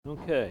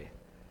Okay,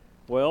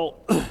 well,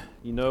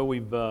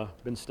 we've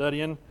been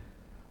studying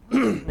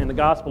in the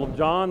Gospel of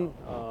John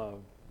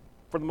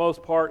for the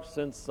most part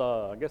since,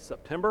 I guess,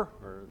 September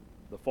or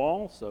the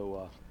fall.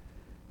 So,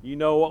 you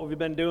know what we've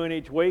been doing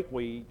each week.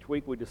 Each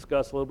week we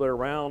discuss a little bit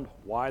around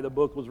why the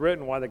book was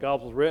written, why the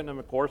Gospel was written. And,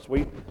 of course,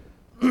 we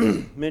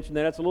mentioned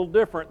that it's a little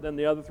different than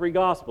the other three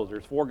Gospels.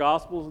 There's 4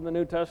 Gospels in the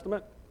New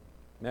Testament: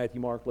 Matthew,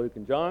 Mark, Luke,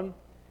 and John.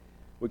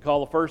 We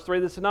call the first 3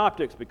 the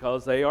synoptics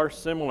because they are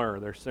similar.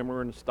 They're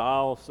similar in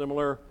style,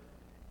 similar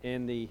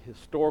in the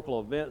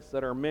historical events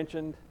that are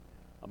mentioned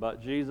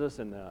about Jesus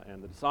and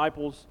the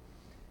disciples.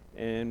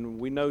 And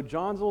we know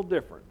John's a little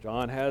different.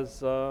 John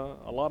has a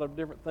lot of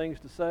different things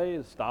to say.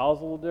 His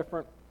style's a little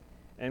different.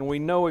 And we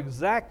know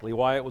exactly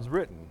why it was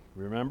written.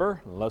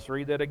 Remember? Let's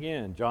read that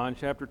again. John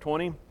chapter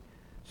 20,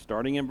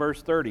 starting in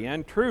verse 30.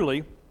 And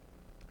truly,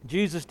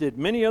 Jesus did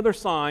many other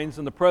signs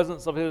in the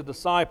presence of his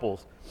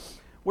disciples,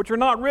 which are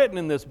not written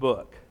in this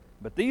book.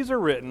 But these are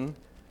written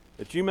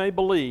that you may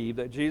believe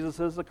that Jesus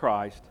is the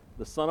Christ,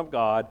 the Son of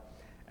God,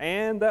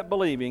 and that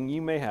believing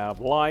you may have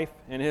life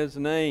in his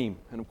name.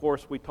 And of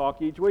course, we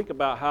talk each week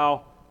about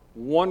how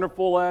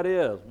wonderful that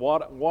is.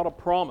 What a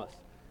promise.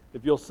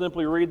 If you'll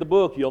simply read the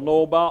book, you'll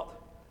know about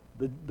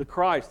the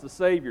Christ, the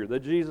Savior, the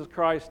Jesus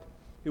Christ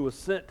who was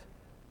sent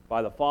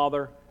by the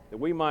Father, that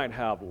we might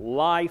have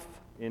life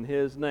in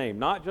his name.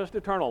 Not just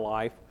eternal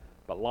life,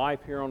 but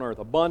life here on earth,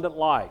 abundant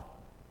life.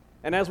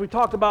 And as we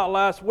talked about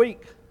last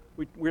week,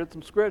 we read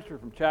some scripture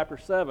from chapter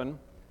 7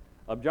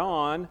 of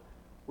John,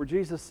 where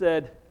Jesus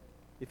said,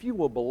 if you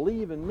will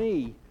believe in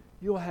me,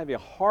 you'll have your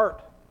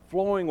heart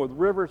flowing with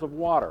rivers of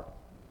water.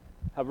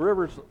 Have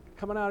rivers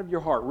coming out of your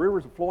heart,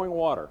 rivers of flowing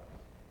water.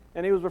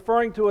 And he was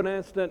referring to an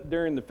incident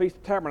during the Feast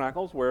of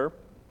Tabernacles where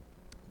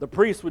the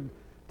priest would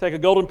take a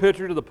golden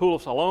pitcher to the pool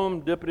of Siloam,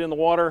 dip it in the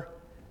water,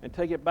 and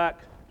take it back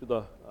to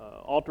the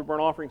altar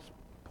burnt offerings,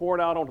 pour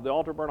it out onto the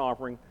altar burnt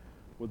offering,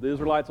 with the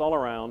Israelites all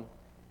around,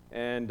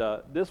 and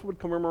this would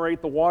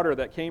commemorate the water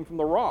that came from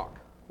the rock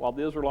while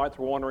the Israelites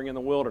were wandering in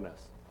the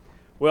wilderness.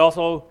 We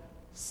also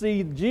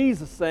see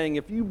Jesus saying,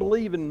 if you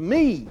believe in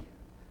me,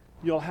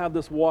 you'll have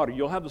this water,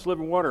 you'll have this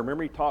living water.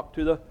 Remember, he talked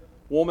to the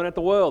woman at the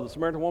well, the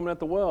Samaritan woman at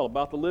the well,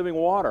 about the living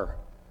water,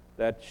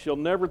 that she'll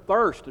never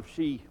thirst if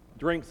she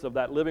drinks of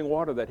that living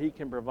water that he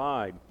can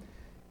provide.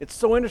 It's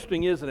so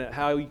interesting, isn't it,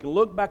 how you can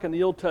look back in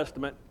the Old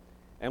Testament,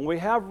 and we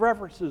have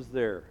references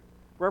there,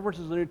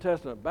 references in the New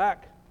Testament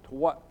back to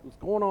what was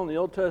going on in the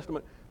Old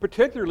Testament,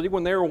 particularly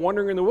when they were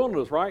wandering in the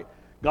wilderness, right?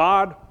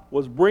 God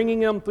was bringing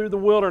them through the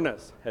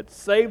wilderness, had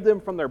saved them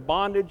from their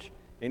bondage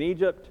in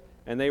Egypt,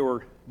 and they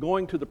were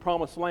going to the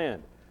promised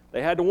land.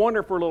 They had to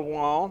wander for a little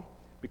while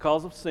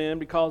because of sin,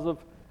 because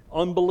of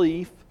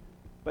unbelief,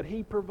 but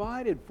he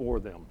provided for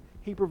them.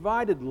 He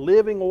provided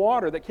living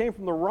water that came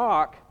from the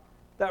rock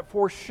that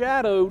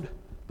foreshadowed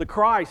the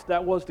Christ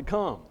that was to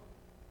come.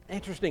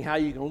 Interesting how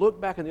you can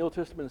look back in the Old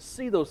Testament and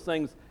see those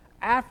things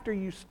after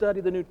you study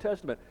the New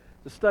Testament,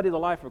 to study the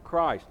life of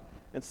Christ,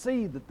 and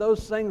see that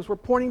those things were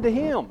pointing to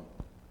him.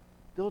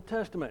 The Old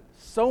Testament,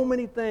 so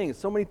many things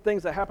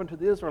that happened to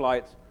the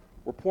Israelites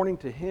were pointing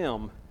to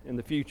him in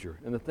the future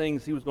and the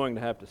things he was going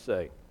to have to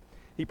say.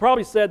 He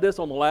probably said this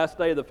on the last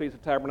day of the Feast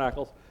of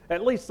Tabernacles,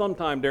 at least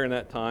sometime during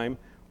that time,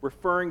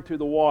 referring to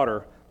the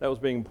water that was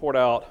being poured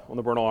out on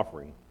the burnt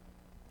offering.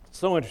 It's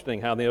so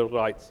interesting how the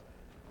Israelites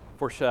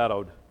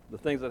foreshadowed the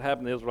things that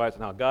happened to the Israelites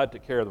and how God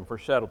took care of them,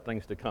 foreshadowed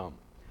things to come.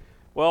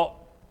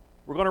 Well,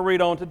 we're going to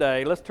read on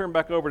today. Let's turn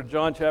back over to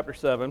John chapter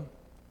 7,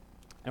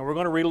 and we're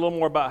going to read a little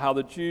more about how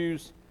the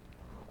Jews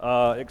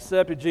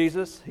accepted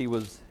Jesus. He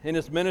was in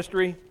his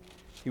ministry.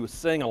 He was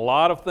saying a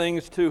lot of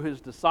things to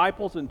his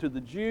disciples and to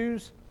the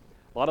Jews,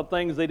 a lot of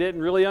things they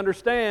didn't really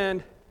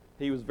understand.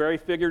 He was very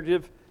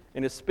figurative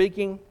in his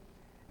speaking,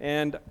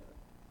 and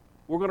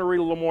we're going to read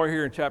a little more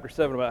here in chapter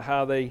 7 about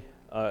how they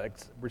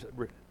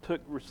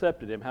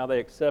accepted him, how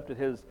they accepted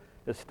his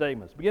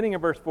statements. Beginning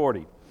in verse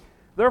 40.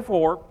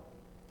 Therefore,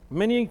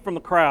 many from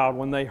the crowd,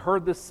 when they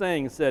heard this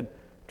saying, said,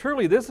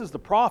 truly this is the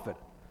prophet.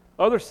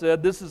 Others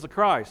said, this is the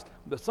Christ.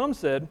 But some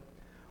said,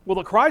 will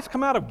the Christ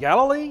come out of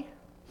Galilee?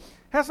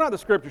 Has not the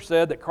scripture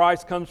said that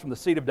Christ comes from the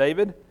seed of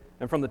David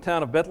and from the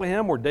town of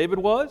Bethlehem where David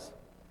was?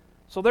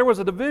 So there was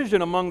a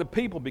division among the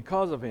people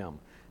because of him.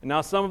 And now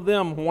some of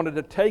them wanted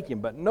to take him,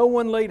 but no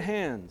one laid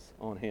hands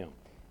on him.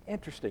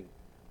 Interesting.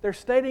 They're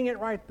stating it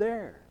right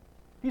there.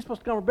 He's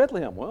supposed to come from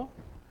Bethlehem. Well,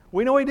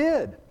 we know he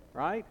did,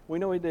 right? We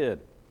know he did.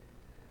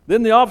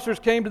 Then the officers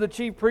came to the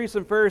chief priests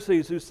and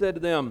Pharisees, who said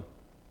to them,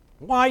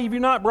 why have you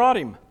not brought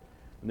him?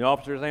 And the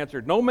officers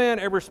answered, no man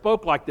ever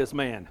spoke like this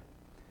man.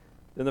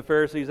 Then the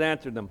Pharisees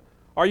answered them,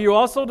 are you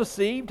also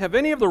deceived? Have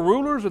any of the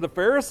rulers or the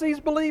Pharisees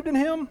believed in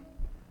him?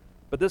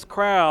 But this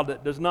crowd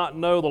that does not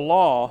know the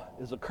law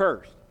is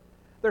accursed.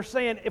 They're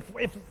saying,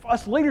 if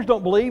us leaders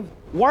don't believe,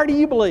 why do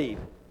you believe?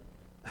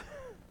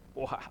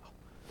 Wow.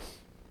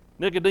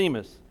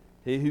 Nicodemus,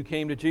 he who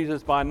came to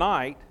Jesus by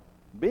night,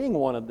 being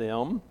one of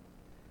them,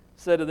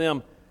 said to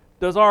them,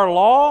 does our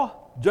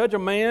law judge a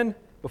man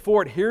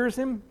before it hears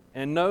him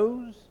and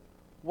knows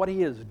what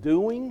he is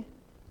doing?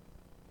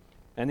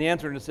 And they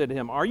answered and said to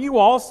him, Are you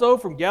also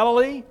from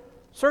Galilee?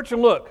 Search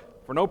and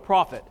look, for no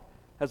prophet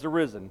has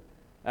arisen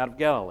out of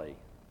Galilee.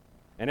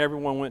 And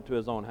everyone went to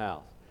his own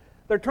house.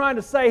 They're trying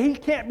to say he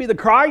can't be the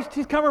Christ.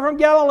 He's coming from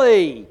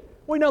Galilee.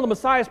 We know the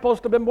Messiah is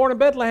supposed to have been born in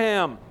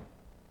Bethlehem.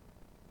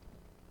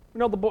 We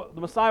know the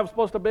Messiah was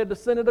supposed to be a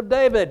descendant of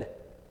David.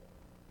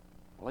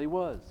 Well, he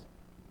was.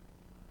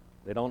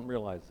 They don't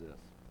realize this.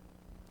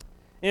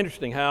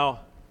 Interesting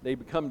how they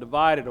become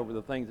divided over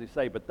the things they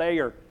say, but they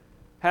are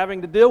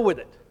having to deal with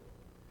it.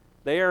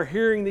 They are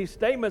hearing these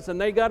statements and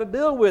they got to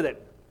deal with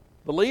it.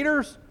 The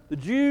leaders, the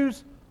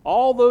Jews,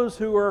 all those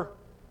who are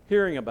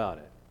hearing about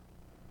it.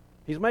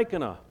 He's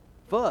making a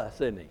fuss,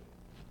 isn't he?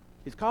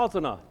 He's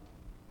causing a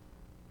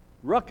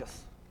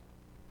ruckus.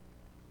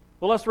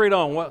 Well, let's read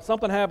on.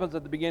 Something happens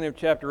at the beginning of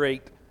chapter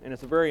 8, and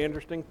it's a very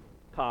interesting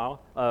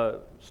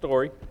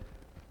story.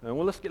 And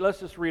let's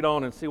just read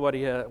on and see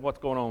what's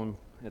going on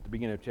at the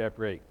beginning of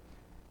chapter 8.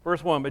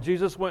 Verse 1, But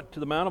Jesus went to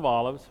the Mount of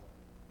Olives,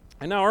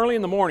 and now early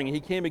in the morning he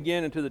came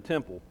again into the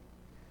temple.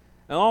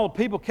 And all the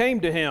people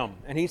came to him,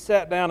 and he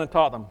sat down and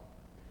taught them.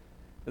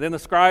 And then the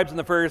scribes and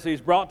the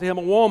Pharisees brought to him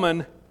a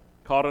woman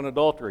caught in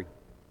adultery.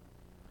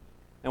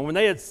 And when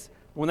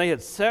they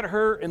had set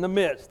her in the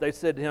midst, they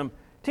said to him,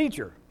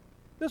 Teacher,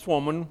 this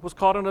woman was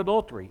caught in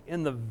adultery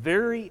in the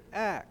very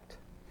act.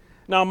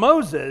 Now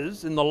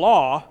Moses, in the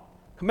law,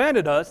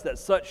 commanded us that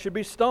such should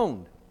be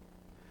stoned.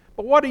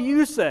 But what do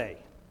you say?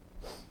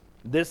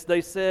 This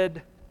they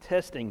said,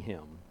 testing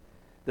him,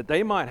 that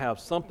they might have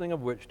something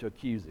of which to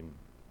accuse him.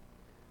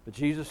 But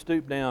Jesus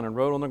stooped down and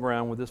wrote on the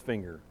ground with his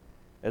finger,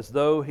 as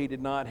though he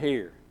did not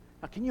hear.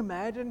 Now, can you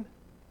imagine?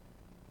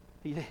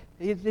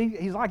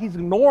 He's like he's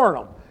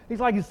ignoring them. He's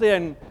like he's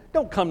saying,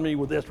 don't come to me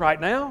with this right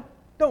now.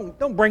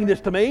 Don't bring this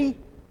to me.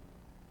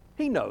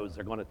 He knows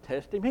they're going to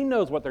test him. He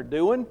knows what they're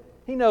doing.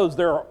 He knows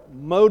their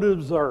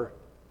motives are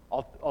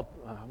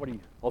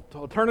alternative,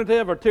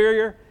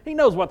 ulterior. He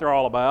knows what they're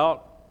all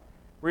about.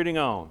 Reading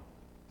on.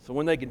 So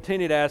when they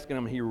continued asking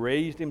him, he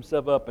raised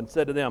himself up and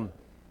said to them,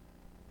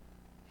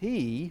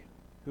 He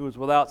who is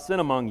without sin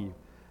among you,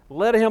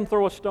 let him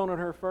throw a stone at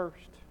her first.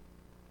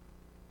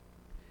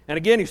 And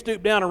again he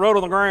stooped down and wrote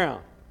on the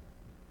ground.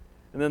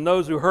 And then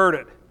those who heard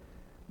it,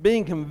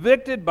 being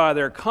convicted by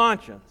their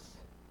conscience,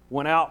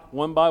 went out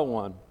one by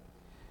one,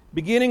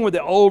 beginning with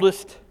the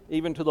oldest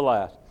even to the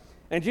last.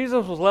 And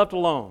Jesus was left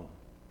alone,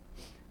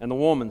 and the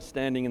woman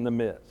standing in the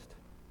midst.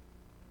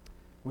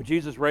 When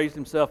Jesus raised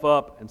himself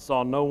up and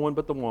saw no one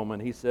but the woman,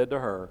 he said to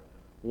her,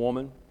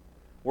 Woman,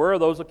 where are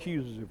those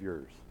accusers of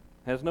yours?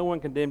 Has no one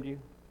condemned you?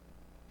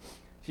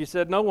 She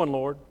said, No one,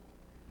 Lord.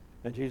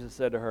 And Jesus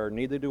said to her,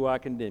 Neither do I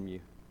condemn you.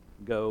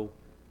 Go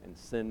and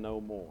sin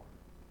no more.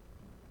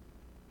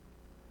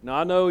 Now,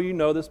 I know you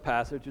know this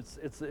passage.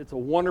 It's a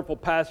wonderful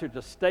passage,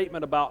 a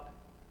statement about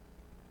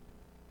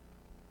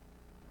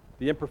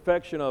the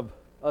imperfection of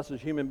us as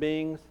human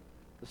beings,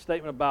 the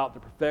statement about the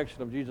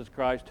perfection of Jesus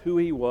Christ, who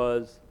he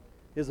was,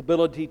 his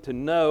ability to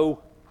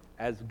know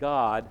as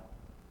God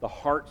the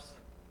hearts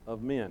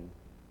of men.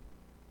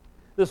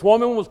 This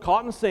woman was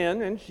caught in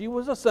sin, and she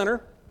was a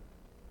sinner.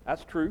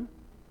 That's true.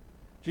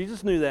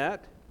 Jesus knew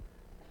that.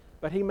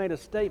 But he made a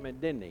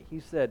statement, didn't he?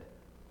 He said,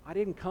 I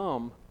didn't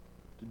come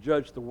to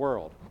judge the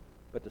world,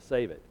 but to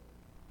save it.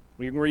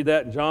 We can read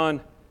that in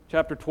John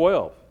chapter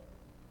 12.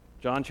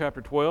 John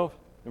chapter 12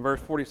 and verse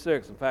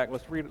 46. In fact,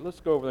 let's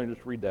go over there and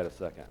just read that a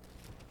second.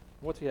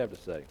 What's he have to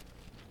say?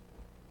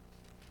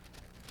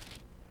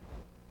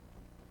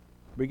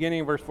 Beginning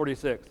in verse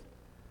 46.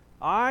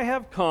 I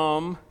have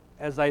come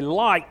as a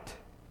light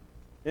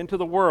into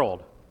the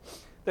world,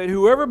 that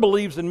whoever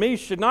believes in me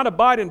should not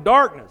abide in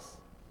darkness.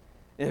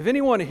 And if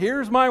anyone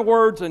hears my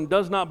words and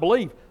does not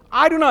believe,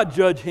 I do not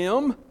judge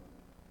him,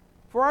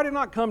 for I did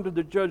not come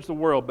to judge the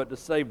world, but to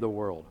save the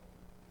world.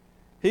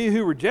 He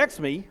who rejects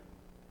me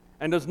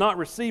and does not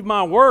receive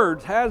my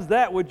words has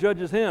that which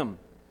judges him.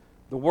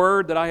 The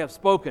word that I have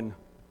spoken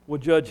will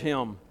judge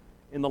him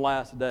in the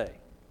last day.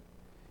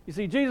 You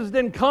see, Jesus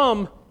didn't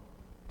come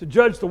to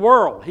judge the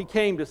world. He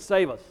came to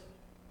save us.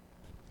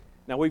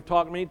 Now, we've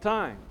talked many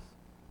times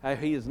how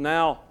he is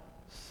now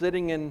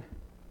sitting in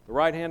the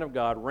right hand of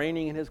God,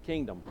 reigning in his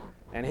kingdom.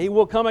 And he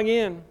will come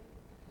again.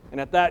 And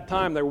at that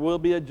time, there will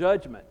be a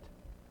judgment.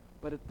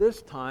 But at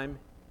this time,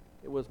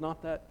 it was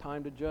not that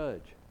time to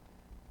judge.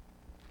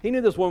 He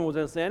knew this woman was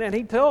in sin, and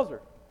he tells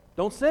her,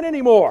 don't sin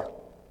anymore.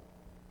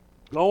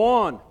 Go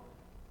on.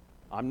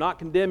 I'm not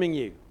condemning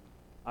you.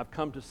 I've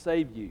come to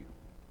save you.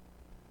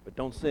 But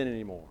don't sin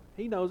anymore.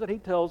 He knows it. He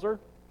tells her.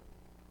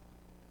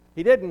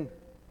 He didn't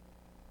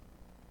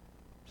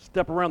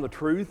step around the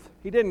truth.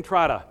 He didn't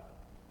try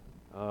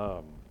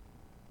to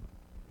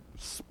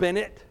spin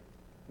it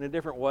in a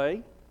different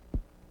way.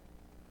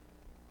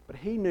 But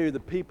he knew the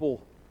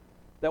people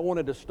that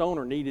wanted to stone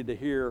her needed to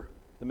hear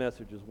the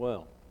message as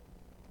well.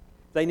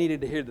 They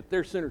needed to hear that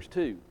they're sinners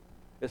too.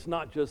 It's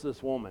not just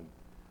this woman.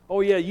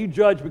 Oh yeah, you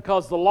judge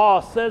because the law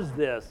says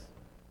this.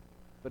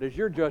 But is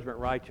your judgment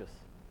righteous?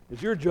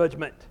 Is your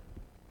judgment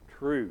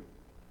true?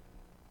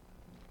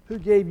 Who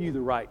gave you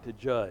the right to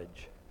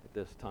judge at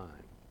this time?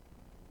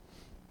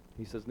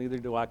 He says, neither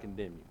do I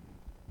condemn you.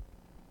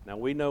 Now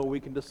we know we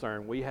can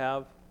discern. We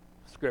have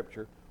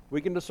Scripture.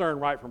 We can discern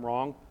right from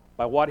wrong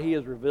by what He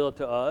has revealed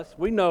to us.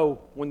 We know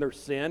when there's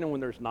sin and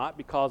when there's not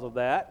because of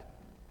that.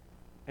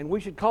 And we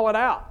should call it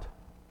out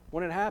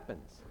when it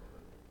happens.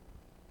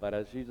 But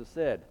as Jesus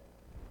said,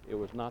 it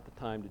was not the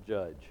time to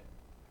judge.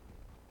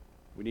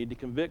 We need to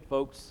convict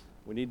folks.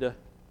 We need to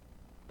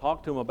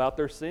talk to them about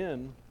their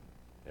sin.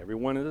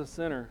 Everyone is a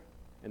sinner,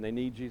 and they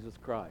need Jesus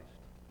Christ.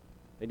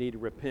 They need to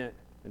repent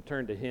and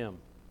turn to Him.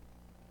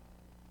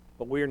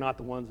 But we are not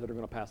the ones that are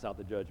going to pass out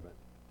the judgment,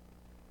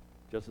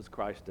 just as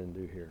Christ didn't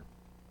do here.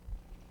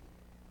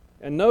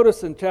 And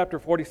notice in chapter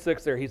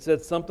 46 there, He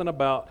said something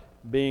about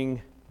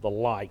being the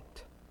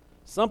light.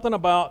 Something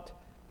about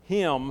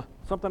Him,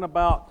 something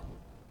about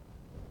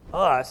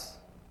us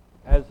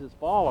as His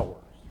followers,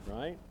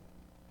 right?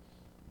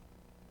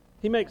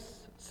 He makes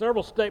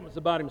several statements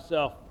about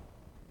Himself.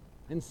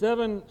 And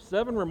seven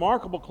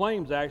remarkable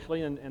claims,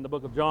 actually, in the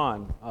book of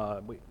John.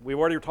 We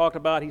already talked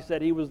about, He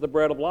said He was the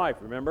bread of life,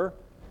 remember?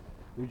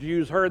 The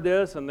Jews heard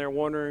this, and they're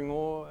wondering,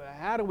 well,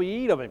 how do we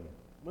eat of Him?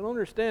 We don't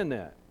understand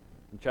that.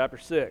 In chapter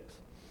 6.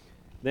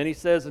 Then He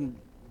says, and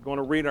we're going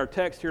to read our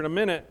text here in a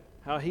minute,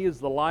 how He is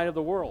the light of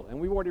the world. And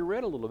we've already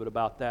read a little bit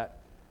about that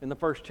in the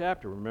first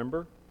chapter,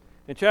 remember?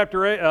 In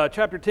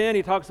chapter 10,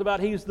 He talks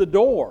about He's the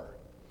door.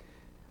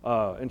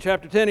 In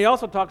chapter 10, He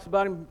also talks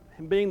about him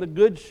being the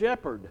good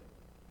shepherd.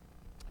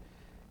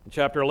 In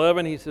chapter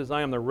 11, He says,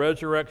 I am the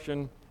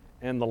resurrection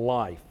and the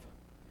life.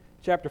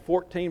 Chapter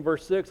 14,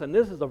 verse 6, and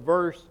this is a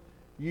verse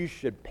you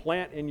should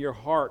plant in your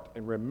heart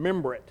and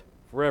remember it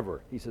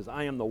forever. He says,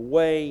 I am the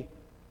way,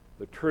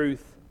 the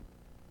truth,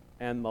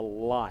 and the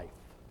life.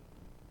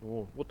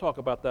 We'll talk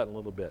about that in a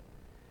little bit.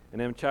 And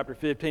then in chapter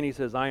 15, He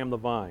says, I am the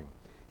vine.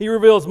 He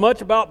reveals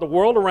much about the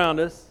world around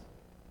us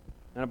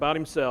and about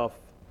Himself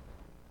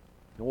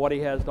and what He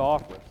has to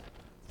offer us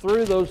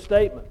through those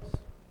statements.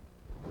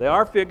 They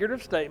are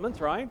figurative statements,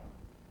 right?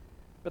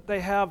 But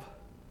they have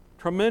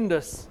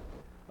tremendous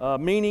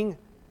meaning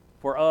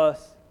for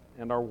us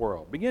and our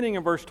world. Beginning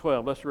in verse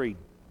 12, let's read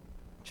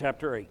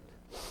chapter 8.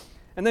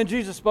 And then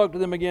Jesus spoke to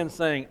them again,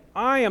 saying,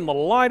 I am the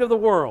light of the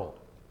world.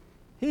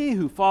 He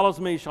who follows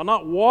me shall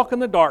not walk in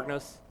the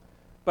darkness,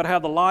 but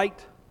have the light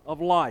of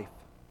life.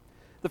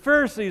 The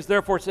Pharisees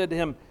therefore said to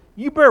Him,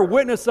 you bear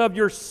witness of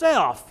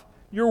yourself.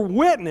 Your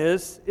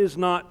witness is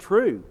not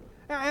true.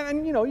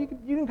 And you know, you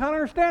can kind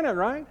of understand that,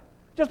 right?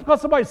 Just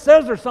because somebody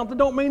says there's something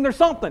don't mean there's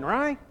something,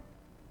 right?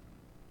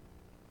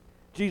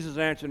 Jesus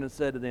answered and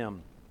said to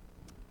them,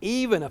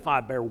 even if I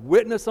bear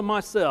witness of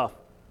myself,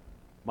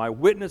 my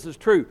witness is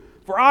true.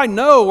 For I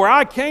know where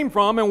I came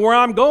from and where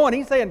I'm going.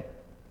 He's saying,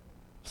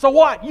 so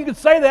what? You can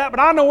say that, but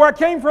I know where I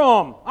came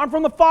from. I'm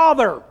from the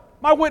Father.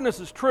 My witness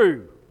is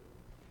true.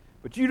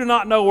 But you do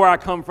not know where I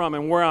come from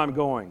and where I'm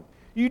going.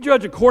 You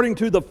judge according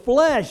to the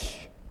flesh.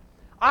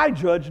 I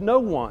judge no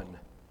one.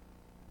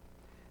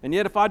 And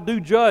yet if I do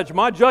judge,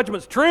 my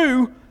judgment's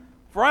true,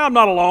 for I am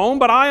not alone,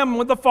 but I am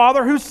with the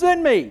Father who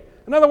sent me.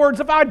 In other words,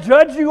 if I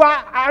judge you,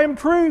 I am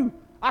true.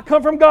 I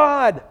come from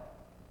God.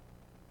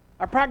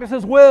 I practice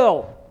His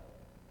will.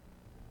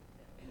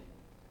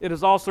 It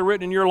is also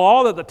written in your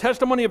law that the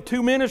testimony of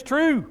two men is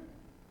true.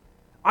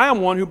 I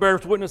am one who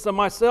bears witness of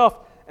myself,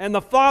 and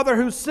the Father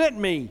who sent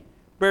me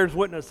bears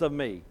witness of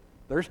me.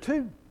 There's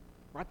two,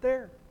 right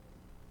there.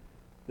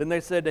 Then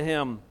they said to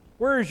Him,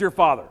 where is your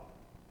Father?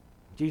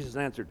 Jesus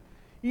answered,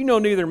 you know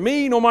neither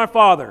me nor my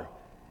Father.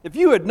 If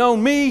you had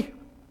known me,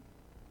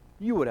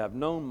 you would have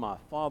known my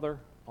Father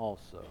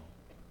also.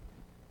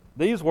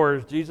 These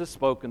words Jesus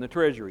spoke in the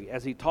treasury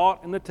as He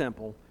taught in the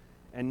temple,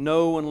 and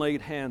no one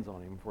laid hands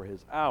on Him, for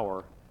His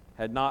hour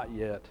had not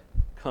yet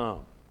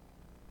come.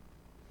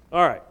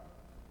 All right.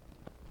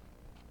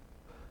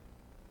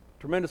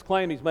 Tremendous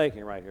claim He's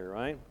making right here,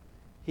 right?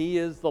 He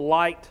is the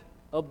light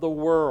of the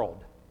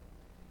world.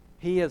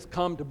 He has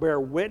come to bear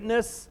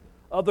witness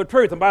of the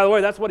truth. And by the way,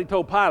 that's what He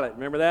told Pilate.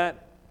 Remember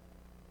that?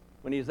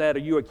 When He said, are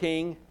you a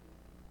king?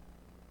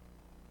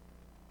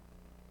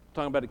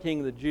 Talking about the king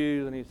of the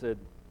Jews, and He said,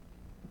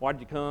 why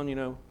did you come? You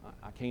know,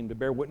 I came to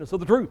bear witness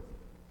of the truth.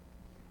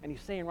 And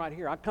He's saying right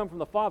here, I come from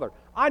the Father.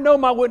 I know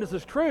my witness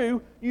is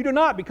true. You do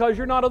not, because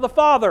you're not of the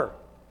Father.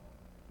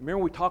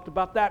 Remember we talked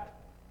about that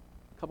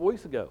a couple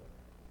weeks ago.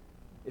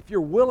 If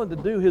you're willing to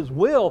do His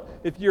will,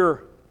 if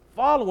you're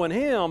following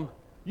Him,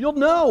 you'll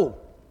know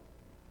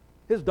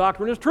His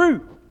doctrine is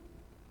true.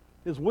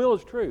 His will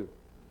is true.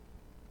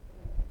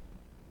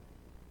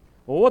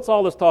 Well, what's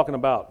all this talking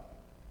about?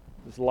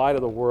 This light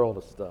of the world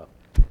of stuff.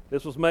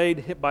 This was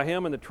made by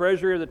Him in the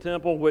treasury of the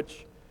temple,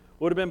 which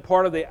would have been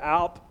part of the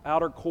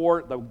outer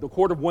court, the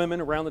court of women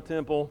around the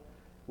temple,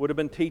 would have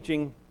been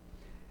teaching.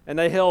 And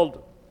they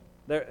held,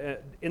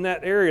 in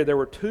that area, there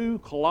were two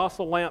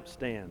colossal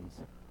lampstands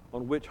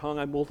on which hung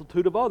a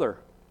multitude of other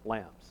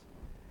lamps.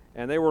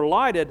 And they were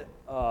lighted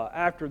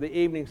after the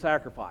evening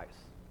sacrifice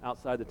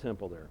outside the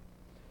temple there.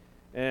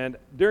 And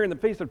during the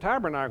Feast of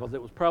Tabernacles,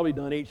 it was probably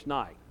done each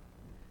night.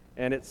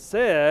 And it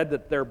said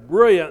that their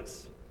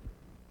brilliance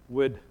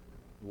would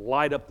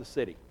light up the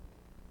city.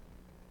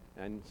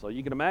 And so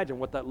you can imagine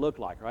what that looked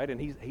like, right?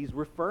 And he's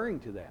referring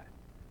to that.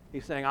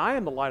 He's saying, I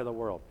am the light of the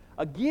world.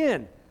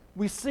 Again,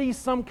 we see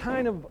some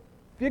kind of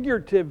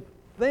figurative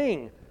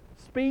thing,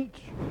 speech,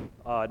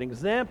 an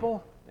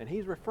example, and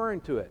he's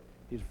referring to it.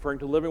 He's referring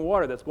to living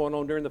water that's going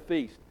on during the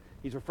feast.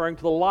 He's referring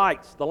to the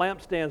lights, the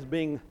lampstands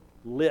being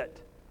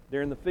lit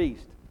during the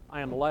feast. I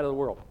am the light of the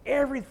world.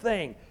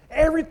 Everything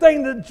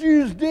the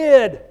Jews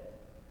did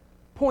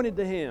pointed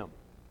to him.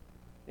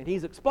 And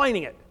he's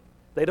explaining it.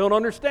 They don't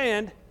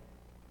understand,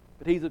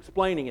 but he's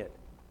explaining it.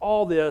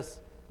 All this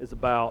is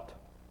about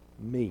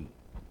me.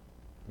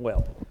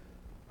 Well,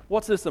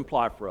 what's this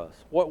imply for us?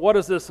 What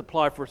does this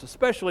apply for us,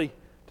 especially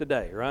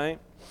today, right?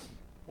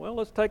 Well,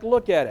 let's take a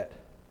look at it.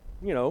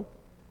 You know,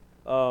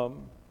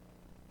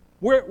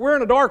 we're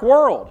in a dark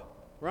world,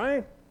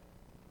 right?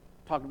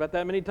 Talked about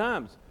that many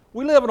times.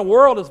 We live in a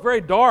world that's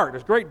very dark.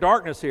 There's great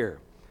darkness here.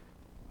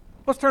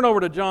 Let's turn over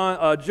to Job.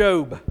 I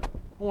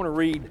want to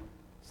read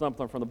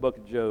something from the book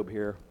of Job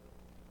here,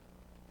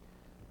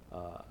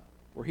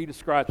 where he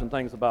describes some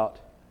things about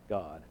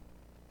God.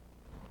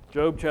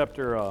 Job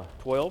chapter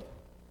 12.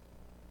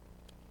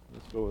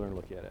 Let's go over there and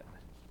look at it.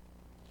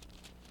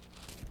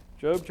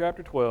 Job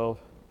chapter 12,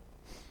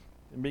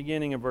 and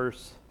beginning in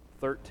verse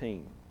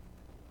 13.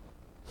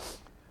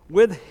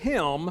 With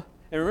him,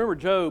 and remember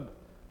Job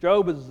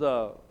is,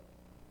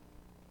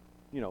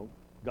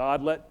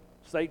 God let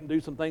Satan do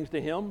some things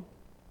to him.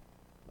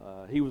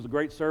 He was a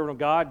great servant of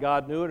God.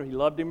 God knew it, and he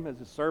loved him as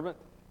his servant.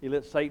 He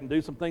let Satan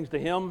do some things to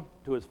him,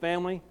 to his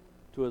family,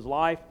 to his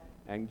life,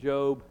 and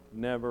Job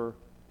never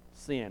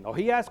sinned. Oh,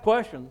 he asked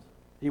questions.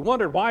 He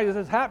wondered, why is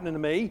this happening to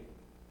me?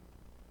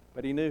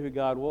 But he knew who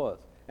God was.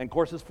 And of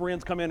course his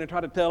friends come in and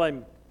try to tell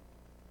him,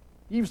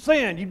 you've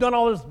sinned, you've done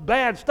all this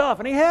bad stuff,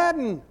 and he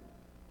hadn't.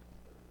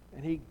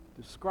 And he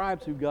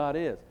describes who God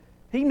is.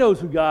 He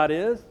knows who God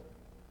is.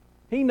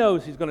 He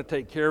knows he's going to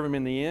take care of him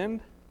in the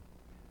end.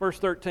 Verse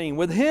 13,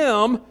 with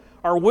him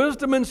are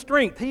wisdom and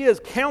strength. He is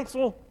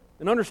counsel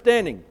and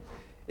understanding.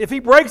 If he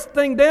breaks the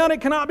thing down, it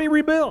cannot be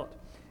rebuilt.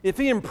 If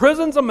he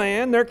imprisons a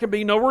man, there can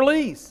be no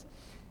release.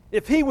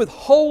 If he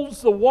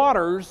withholds the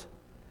waters,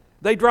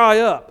 they dry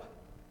up.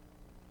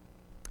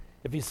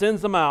 If he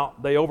sends them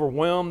out, they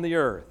overwhelm the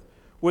earth.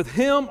 With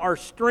him are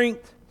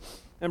strength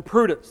and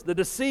prudence. The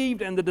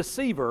deceived and the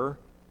deceiver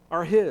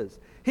are his.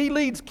 He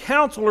leads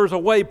counselors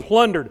away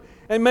plundered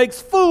and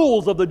makes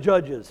fools of the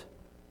judges.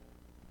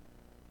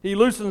 He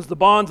loosens the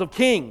bonds of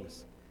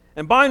kings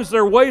and binds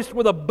their waist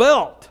with a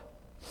belt.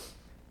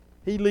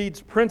 He leads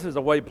princes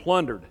away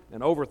plundered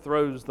and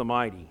overthrows the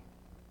mighty.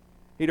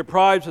 He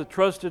deprives the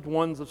trusted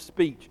ones of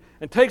speech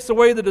and takes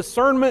away the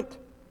discernment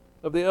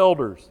of the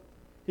elders.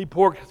 He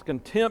pours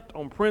contempt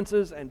on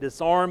princes and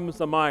disarms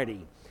the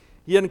mighty.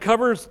 He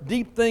uncovers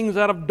deep things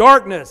out of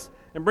darkness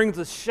and brings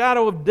the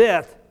shadow of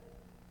death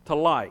to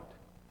light.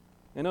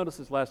 And notice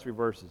his last three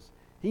verses.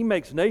 He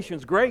makes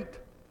nations great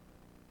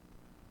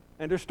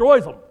and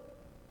destroys them.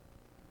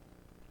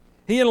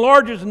 He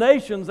enlarges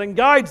nations and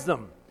guides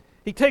them.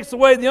 He takes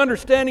away the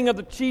understanding of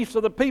the chiefs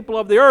of the people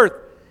of the earth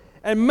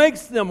and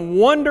makes them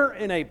wander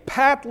in a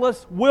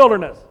pathless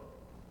wilderness.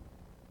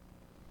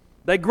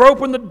 They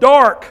grope in the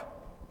dark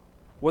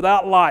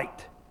without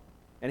light,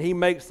 and he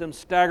makes them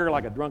stagger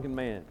like a drunken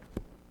man.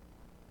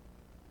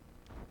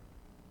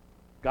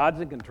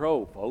 God's in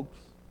control, folks.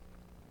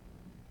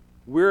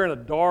 We're in a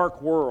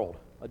dark world,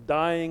 a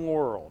dying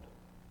world,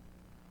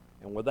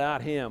 and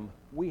without him,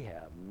 we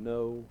have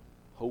no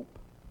hope.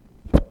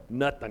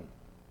 Nothing.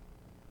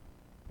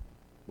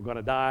 We're going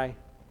to die,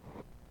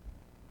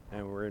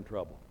 and we're in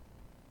trouble.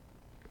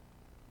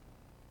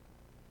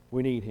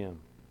 We need him.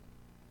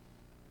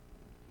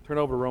 Turn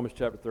over to Romans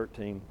chapter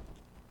 13.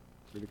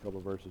 Read a couple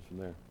of verses from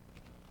there.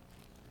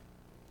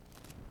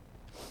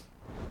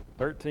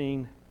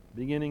 13,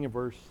 beginning of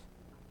verse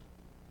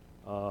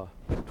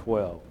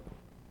 12.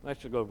 Let's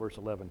just go to verse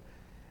 11.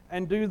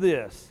 And do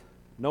this,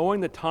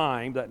 knowing the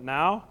time that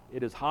now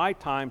it is high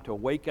time to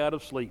wake out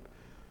of sleep.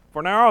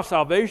 For now our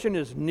salvation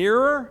is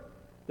nearer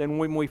than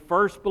when we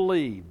first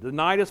believed. The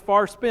night is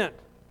far spent.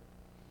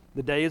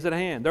 The day is at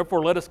hand.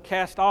 Therefore let us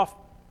cast off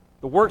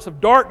the works of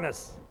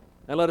darkness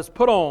and let us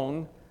put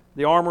on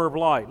the armor of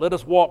light. Let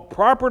us walk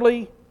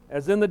properly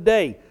as in the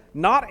day,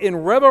 not in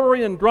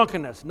revelry and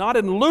drunkenness, not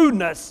in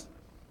lewdness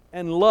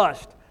and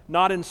lust,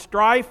 not in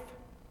strife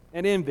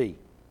and envy,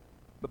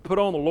 but put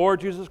on the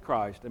Lord Jesus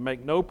Christ and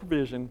make no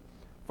provision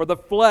for the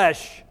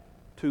flesh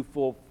to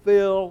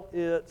fulfill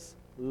its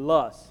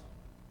lusts.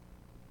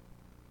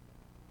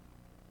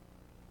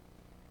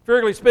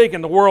 Figuratively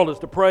speaking, the world is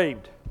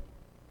depraved.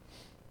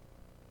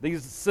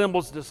 These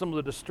symbols to some of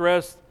the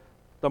distress,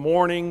 the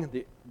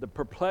mourning, the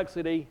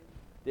perplexity,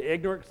 the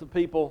ignorance of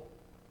people,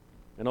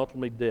 and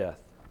ultimately death.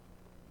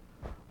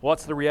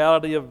 What's the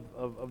reality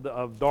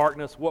of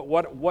darkness?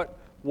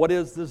 What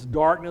is this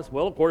darkness?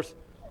 Well, of course,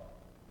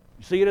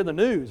 you see it in the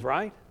news,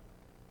 right?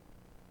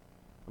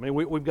 I mean,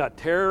 we've got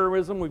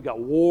terrorism, we've got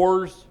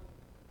wars,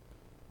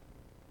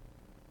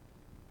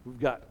 we've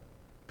got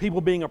people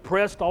being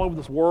oppressed all over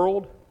this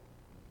world.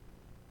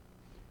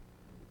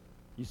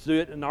 You see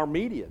it in our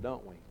media,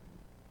 don't we?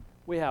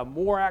 We have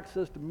more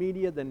access to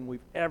media than we've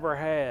ever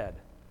had.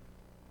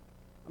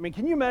 I mean,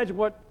 can you imagine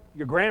what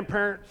your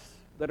grandparents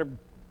that have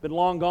been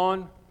long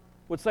gone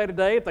would say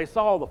today if they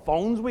saw all the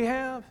phones we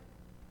have?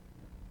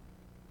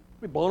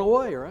 They'd be blown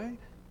away, right?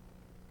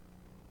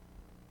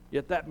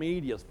 Yet that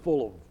media is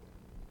full of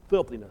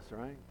filthiness,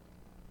 right?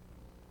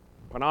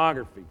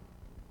 Pornography,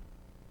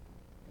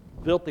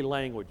 filthy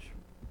language,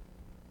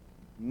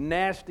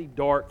 nasty,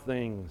 dark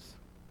things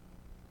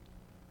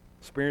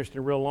experienced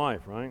in real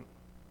life, right?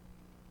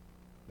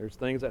 There's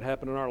things that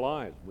happen in our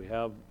lives. We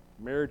have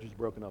marriages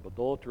broken up,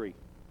 adultery,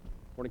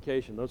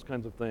 fornication, those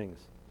kinds of things.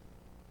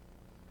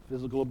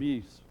 Physical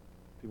abuse,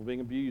 people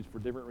being abused for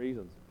different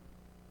reasons.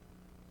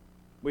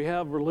 We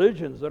have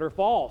religions that are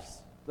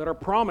false, that are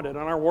prominent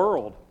in our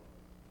world,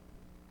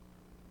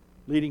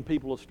 leading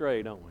people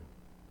astray, don't we?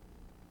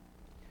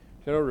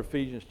 Turn over to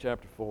Ephesians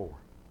chapter 4.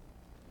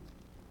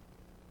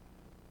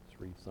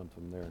 Let's read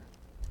something there.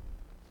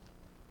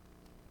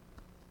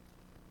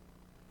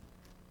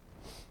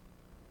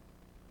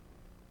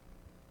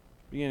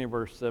 Beginning of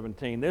verse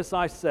 17. This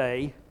I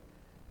say,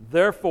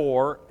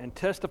 therefore, and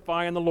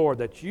testify in the Lord,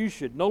 that you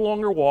should no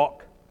longer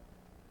walk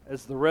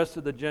as the rest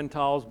of the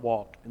Gentiles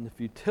walk, in the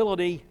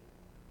futility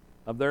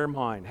of their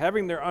mind,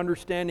 having their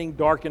understanding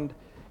darkened,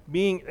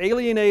 being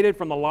alienated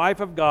from the life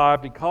of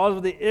God because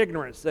of the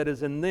ignorance that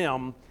is in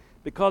them,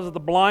 because of the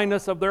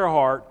blindness of their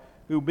heart,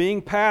 who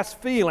being past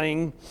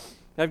feeling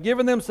have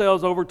given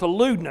themselves over to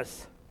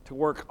lewdness, to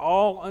work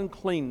all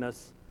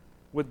uncleanness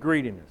with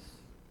greediness.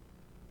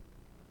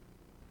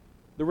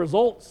 The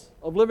results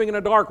of living in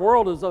a dark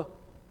world is a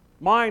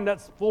mind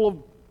that's full of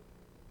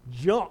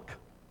junk,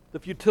 the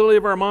futility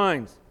of our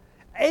minds.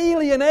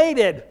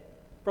 Alienated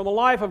from the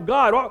life of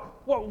God.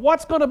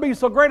 What's going to be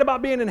so great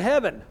about being in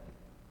heaven?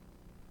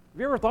 Have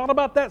you ever thought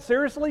about that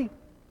seriously?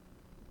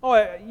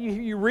 Oh,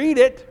 you read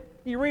it.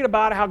 You read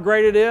about how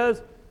great it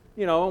is.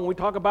 You know, and we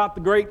talk about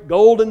the great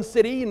golden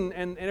city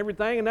and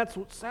everything, and that's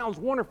what sounds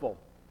wonderful.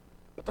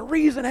 But the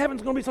reason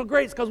heaven's going to be so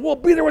great is because we'll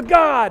be there with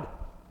God.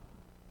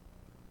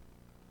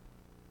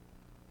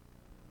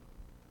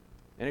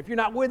 And if you're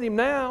not with Him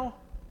now,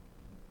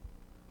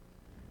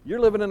 you're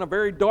living in a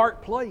very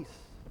dark place.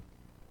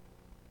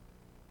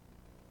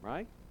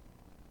 Right?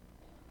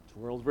 This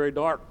world's very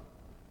dark.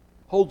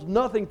 Holds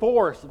nothing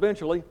for us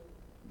eventually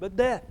but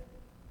death.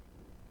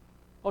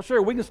 Oh,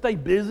 sure, we can stay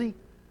busy.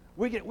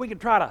 We can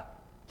try to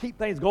keep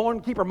things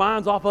going, keep our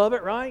minds off of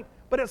it, right?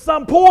 But at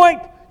some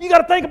point, you got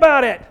to think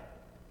about it.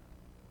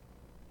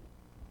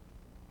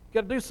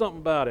 You got to do something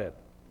about it.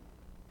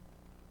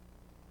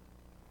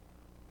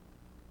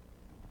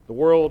 The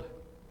world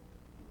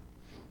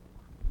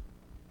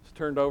is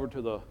turned over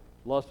to the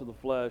lust of the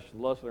flesh,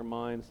 the lust of their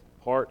minds,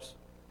 hearts.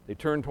 They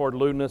turn toward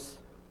lewdness,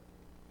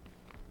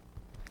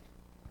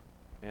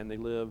 and they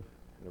live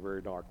in a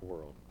very dark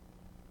world.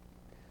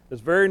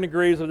 There's varying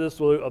degrees of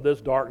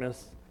this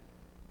darkness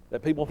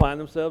that people find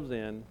themselves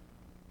in.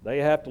 They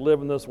have to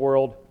live in this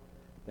world.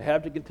 They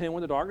have to contend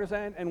with the darkness,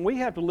 and we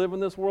have to live in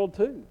this world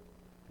too.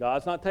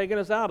 God's not taking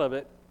us out of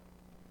it,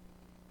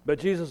 but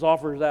Jesus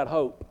offers that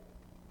hope.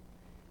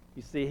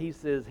 You see, He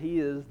says He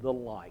is the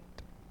light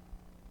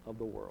of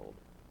the world.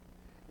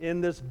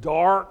 In this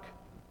dark,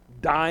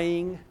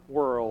 dying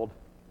world,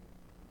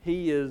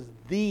 He is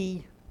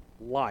the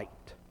light.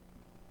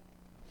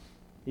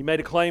 He made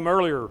a claim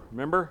earlier,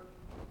 remember?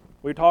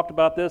 We talked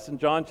about this in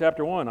John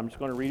chapter 1. I'm just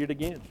going to read it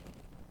again.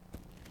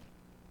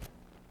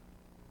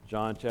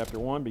 John chapter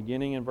 1,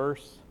 beginning in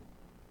verse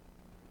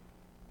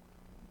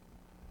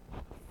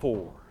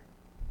 4.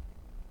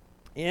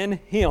 In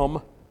Him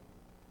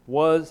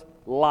was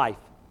life.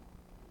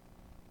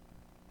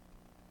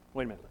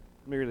 Wait a minute.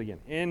 Let me read it again.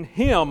 In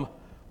Him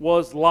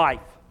was life.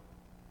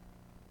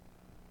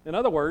 In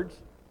other words,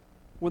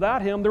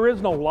 without Him, there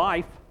is no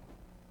life.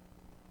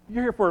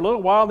 You're here for a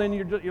little while, then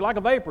you're like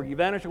a vapor. You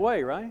vanish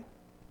away, right?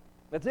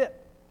 That's it.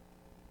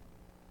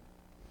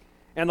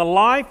 And the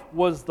life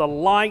was the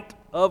light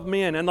of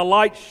men. And the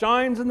light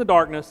shines in the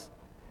darkness,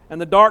 and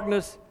the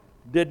darkness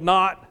did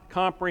not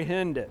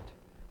comprehend it.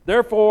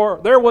 Therefore,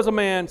 there was a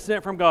man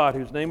sent from God,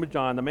 whose name was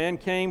John. The man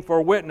came for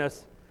a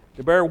witness,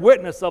 to bear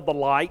witness of the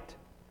light,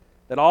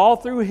 that all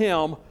through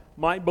him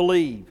might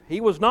believe.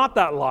 He was not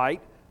that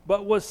light,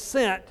 but was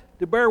sent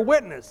to bear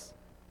witness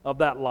of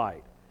that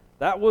light.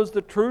 That was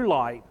the true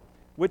light,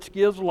 which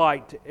gives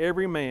light to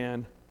every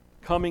man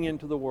coming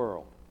into the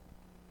world.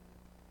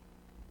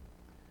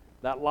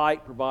 That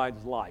light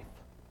provides life.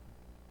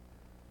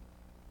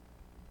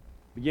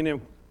 Beginning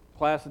of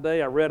class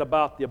today, I read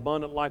about the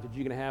abundant life that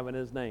you can have in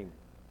His name.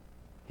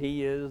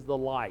 He is the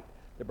light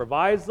that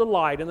provides the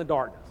light in the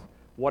darkness.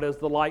 What does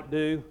the light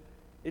do?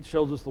 It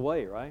shows us the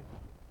way, right?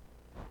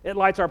 It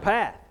lights our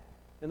path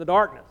in the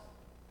darkness.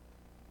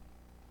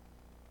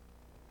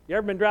 You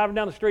ever been driving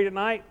down the street at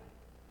night?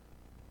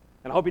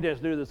 And I hope you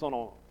just do this on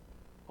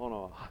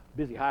a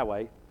busy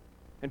highway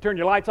and turn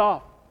your lights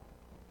off.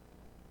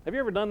 Have you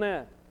ever done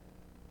that?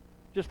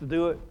 Just to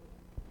do it?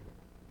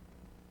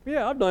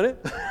 Yeah, I've done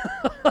it.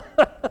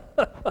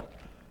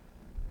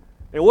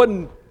 It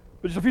wasn't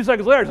But just a few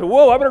seconds later, I said,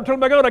 whoa, I better turn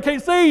back on. I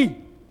can't see.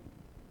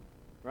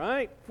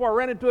 Right? Before I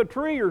ran into a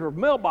tree or a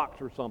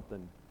mailbox or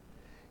something.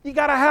 You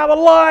got to have a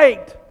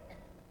light.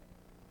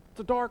 It's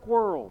a dark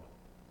world.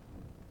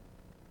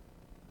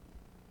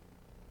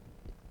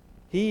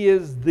 He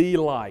is the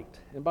light.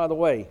 And by the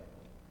way,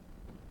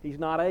 He's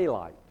not a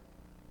light.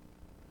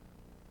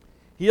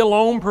 He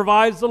alone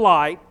provides the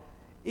light,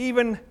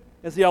 even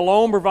as He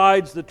alone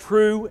provides the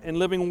true and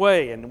living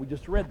way. And we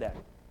just read that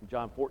in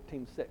John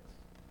 14:6.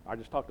 I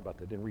just talked about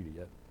that, didn't read it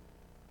yet.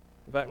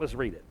 In fact, let's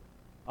read it.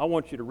 I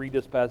want you to read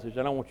this passage,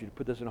 and I want you to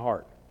put this in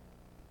heart.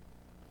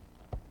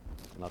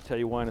 And I'll tell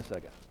you why in a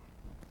second.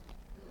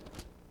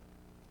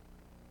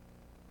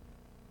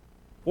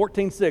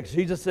 14:6,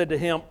 Jesus said to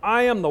him,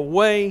 I am the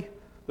way,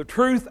 the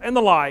truth, and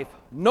the life.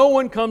 No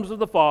one comes to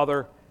the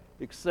Father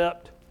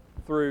except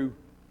through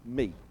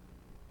me.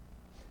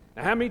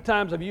 Now, how many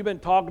times have you been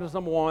talking to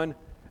someone,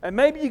 and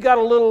maybe you got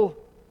a little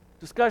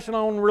discussion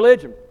on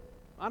religion?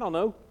 I don't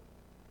know.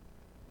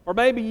 Or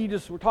maybe you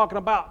just were talking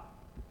about,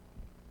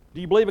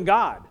 do you believe in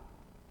God?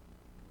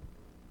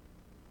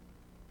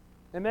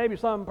 And maybe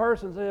some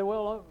person said,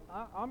 well,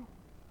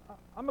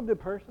 I'm a good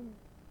person.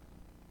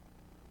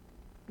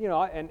 You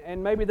know,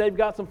 and maybe they've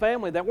got some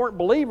family that weren't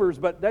believers,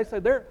 but they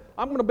said,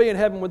 I'm going to be in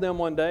heaven with them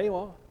one day.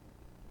 Well,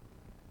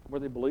 were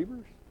they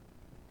believers?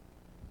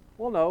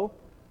 Well, no.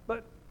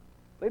 But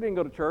they didn't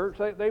go to church.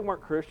 They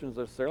weren't Christians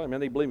necessarily. I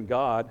mean, they believed in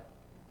God.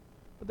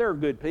 But they were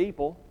good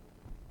people.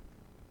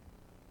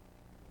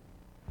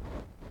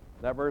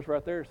 That verse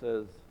right there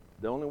says,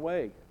 the only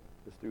way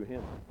is through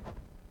Him.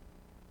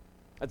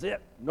 That's it.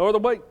 No other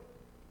way.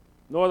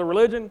 No other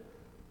religion.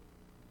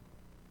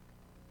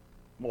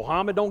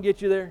 Muhammad don't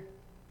get you there.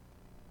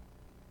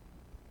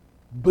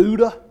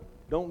 Buddha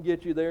don't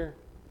get you there.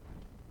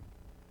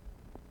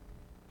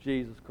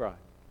 Jesus Christ.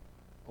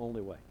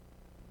 Only way.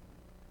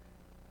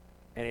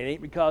 And it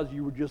ain't because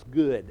you were just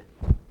good.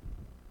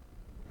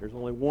 There's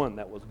only one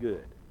that was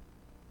good.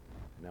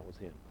 And that was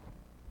Him.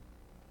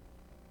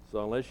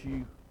 So unless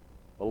you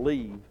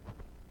believe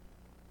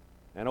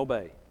and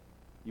obey,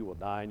 you will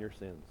die in your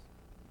sins.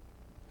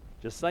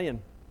 Just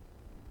saying.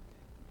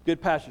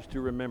 Good passage to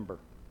remember.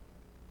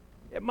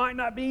 It might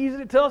not be easy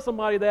to tell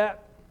somebody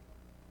that,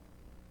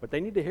 but they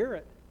need to hear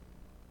it.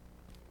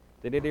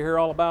 They need to hear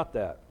all about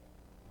that.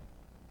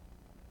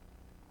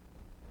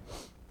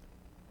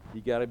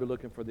 You got to be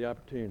looking for the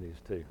opportunities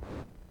too.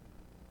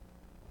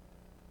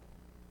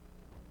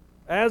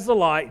 As the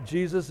light,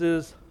 Jesus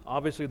is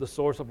obviously the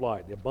source of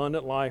light, the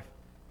abundant life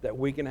that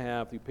we can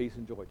have through peace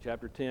and joy.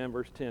 Chapter 10,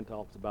 verse 10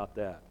 talks about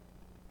that.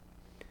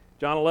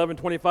 John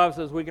 11:25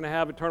 says we can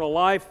have eternal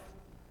life,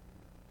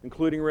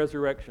 including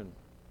resurrection.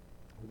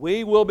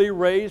 We will be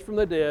raised from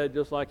the dead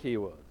just like He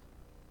was.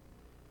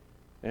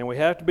 And we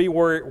have to be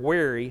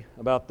wary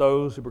about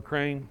those who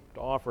proclaim to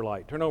offer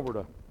light. Turn over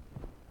to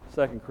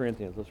 2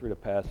 Corinthians. Let's read a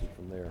passage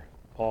from there.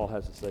 Paul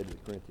has to say to the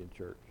Corinthian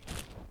church.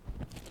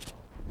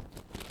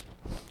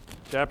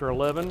 Chapter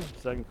 11,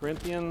 2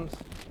 Corinthians.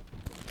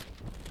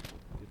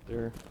 Get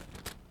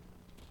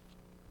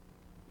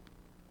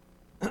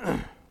there.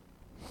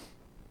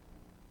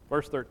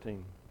 Verse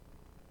 13.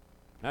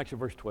 Actually,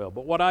 verse 12.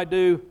 But what I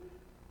do,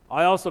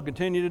 I also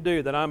continue to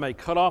do, that I may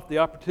cut off the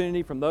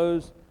opportunity from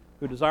those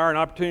who desire an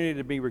opportunity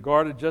to be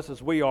regarded just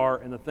as we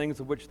are in the things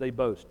of which they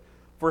boast.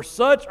 For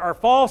such are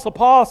false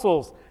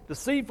apostles,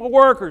 deceitful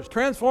workers,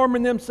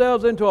 transforming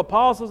themselves into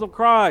apostles of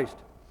Christ.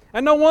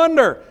 And no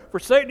wonder, for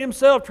Satan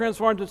himself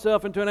transformed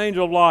himself into an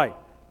angel of light.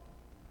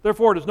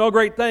 Therefore, it is no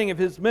great thing if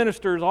his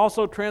ministers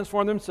also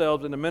transform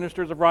themselves into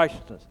ministers of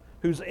righteousness,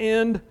 whose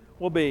end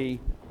will be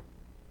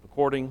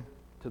according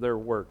to their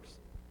works.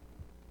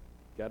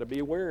 Got to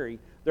be wary.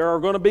 There are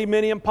going to be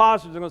many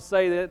imposters who are going to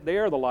say that they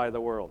are the light of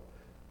the world.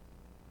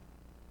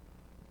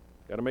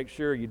 Got to make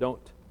sure you don't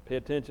pay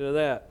attention to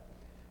that.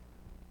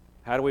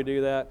 How do we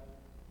do that?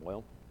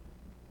 Well,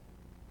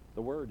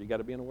 the Word. You got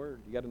to be in the Word.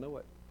 You got to know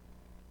it.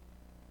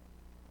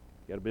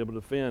 You got to be able to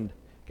defend.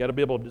 You got to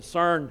be able to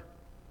discern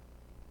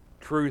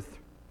truth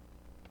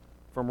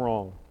from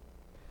wrong.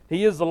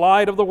 He is the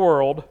light of the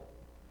world,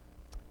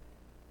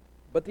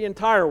 but the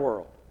entire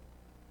world,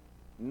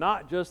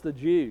 not just the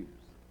Jews.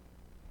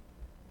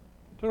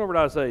 Turn over to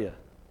Isaiah.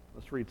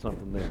 Let's read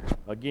something there.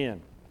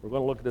 Again, we're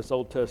going to look at this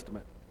Old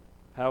Testament,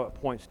 how it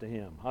points to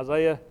Him.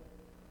 Isaiah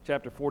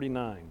chapter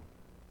 49.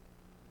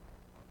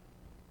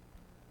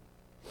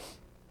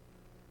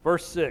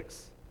 Verse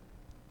 6.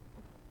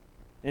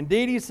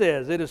 Indeed, He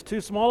says, it is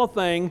too small a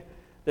thing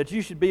that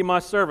you should be my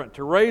servant,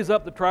 to raise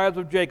up the tribes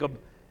of Jacob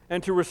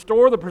and to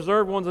restore the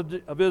preserved ones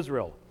of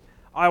Israel.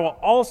 I will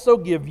also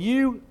give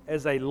you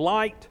as a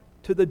light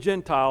to the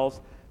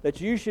Gentiles,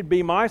 that you should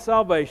be my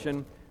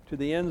salvation to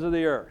the ends of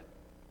the earth.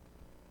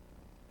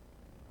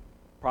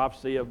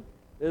 Prophecy of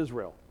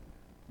Israel,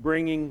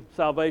 bringing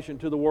salvation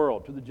to the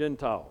world, to the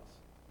Gentiles.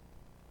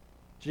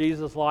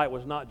 Jesus' light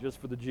was not just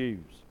for the Jews.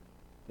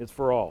 It's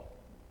for all.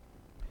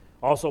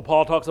 Also,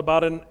 Paul talks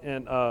about it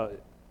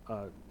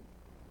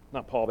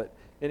not Paul, but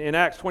in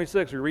Acts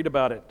 26, we read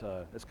about it.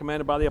 It's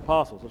commanded by the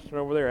apostles. Let's turn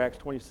over there, Acts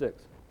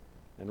 26.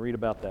 and read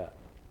about that.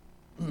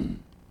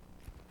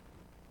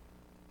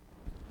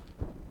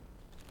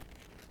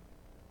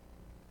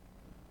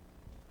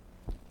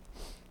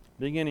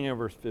 Beginning of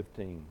verse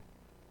 15.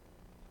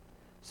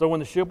 So when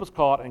the ship was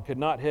caught and could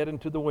not head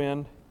into the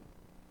wind,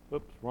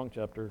 whoops, wrong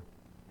chapter.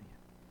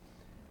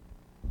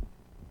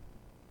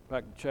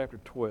 Back to chapter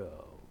 12.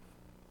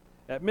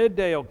 At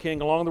midday, O king,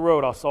 along the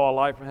road I saw a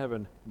light from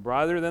heaven,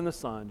 brighter than the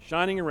sun,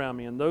 shining around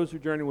me and those who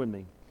journeyed with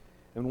me.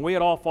 And when we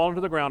had all fallen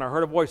to the ground, I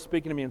heard a voice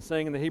speaking to me and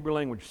saying in the Hebrew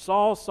language,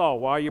 Saul, Saul,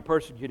 why are you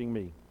persecuting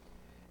me?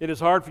 It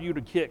is hard for you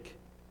to kick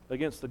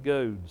against the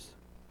goads.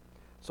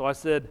 So I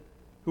said,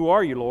 Who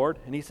are you, Lord?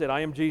 And he said,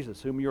 I am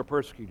Jesus, whom you are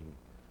persecuting.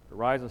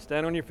 Arise and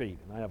stand on your feet,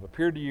 and I have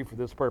appeared to you for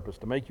this purpose,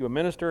 to make you a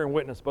minister and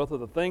witness both of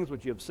the things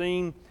which you have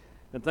seen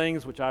and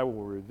things which I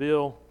will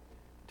reveal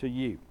to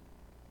you.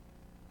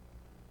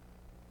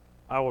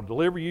 I will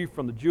deliver you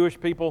from the Jewish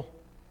people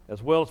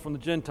as well as from the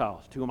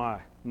Gentiles, to whom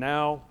I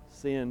now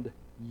send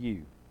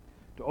you,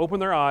 to open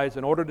their eyes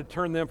in order to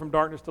turn them from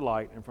darkness to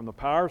light and from the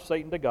power of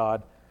Satan to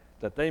God,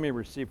 that they may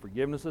receive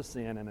forgiveness of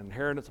sin and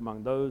inheritance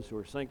among those who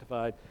are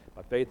sanctified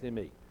by faith in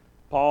me.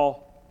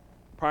 Paul's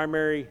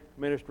primary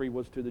ministry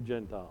was to the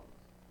Gentiles,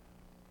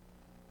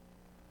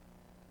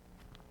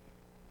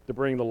 to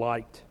bring the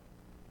light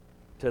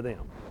to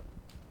them.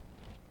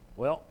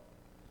 Well,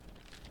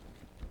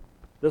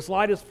 this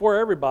light is for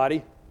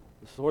everybody.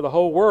 It's for the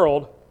whole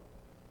world.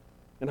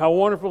 And how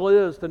wonderful it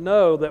is to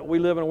know that we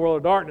live in a world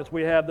of darkness.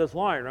 We have this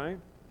light, right?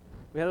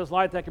 We have this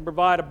light that can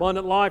provide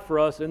abundant life for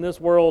us in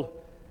this world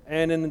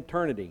and in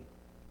eternity.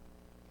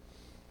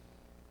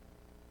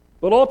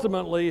 But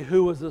ultimately,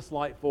 who is this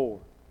light for?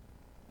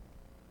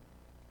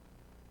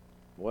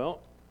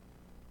 Well,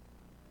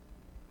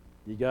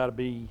 you got to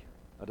be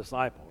a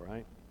disciple,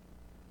 right?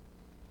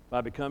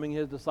 By becoming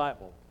his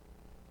disciple,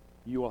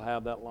 you will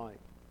have that light.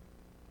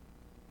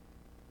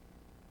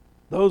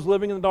 Those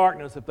living in the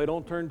darkness, if they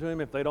don't turn to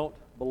him, if they don't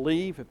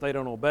believe, if they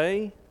don't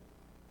obey,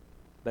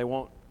 they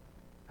won't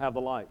have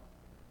the light.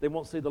 They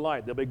won't see the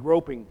light. They'll be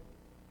groping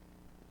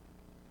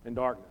in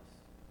darkness,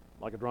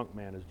 like a drunk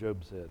man, as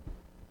Job said.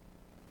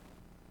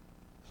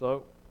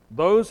 So,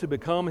 those who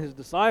become his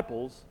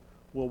disciples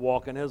will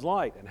walk in his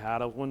light. And how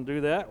does one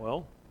do that?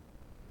 Well,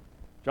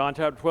 John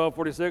chapter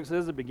 12:46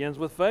 says it begins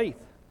with faith.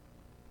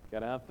 You've got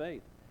to have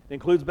faith. It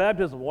includes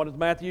baptism. What do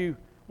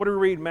we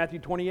read in Matthew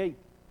 28?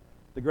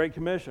 The Great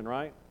Commission,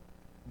 right?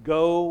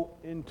 Go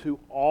into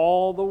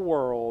all the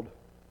world,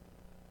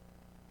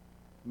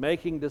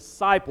 making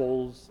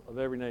disciples of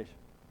every nation,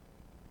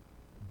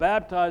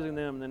 baptizing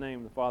them in the name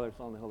of the Father,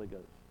 Son, and the Holy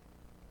Ghost.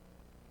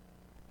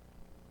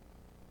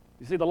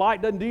 You see, the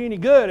light doesn't do you any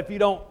good if you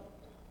don't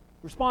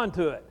respond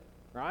to it,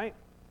 right?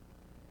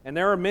 And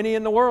there are many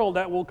in the world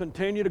that will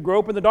continue to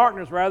grope in the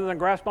darkness rather than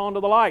grasp onto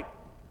the light.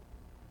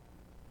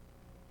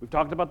 We've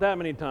talked about that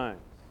many times.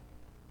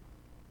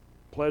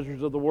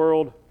 Pleasures of the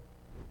world,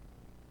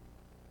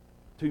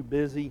 too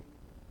busy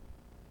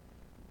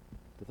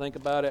to think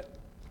about it.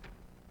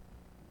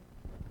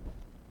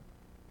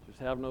 Just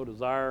have no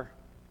desire.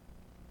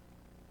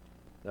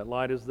 That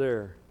light is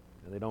there,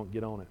 and they don't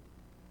get on it.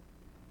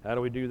 How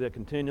do we do that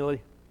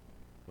continually?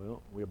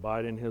 Well, we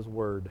abide in his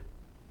word.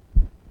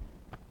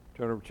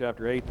 Turn over to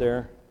chapter 8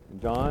 there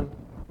in John.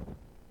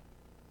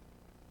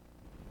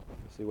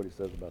 Let's see what he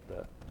says about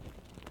that.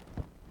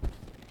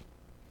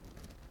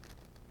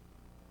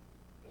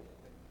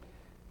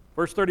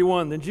 Verse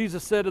 31, Then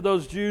Jesus said to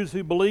those Jews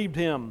who believed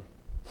him,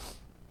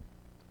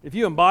 If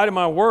you abide in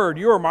my word,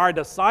 you are my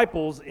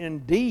disciples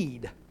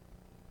indeed,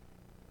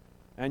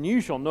 and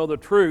you shall know the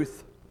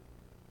truth,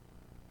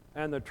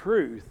 and the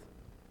truth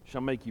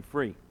shall make you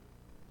free.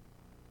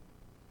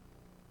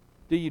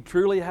 Do you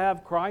truly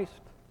have Christ?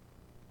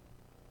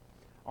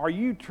 Are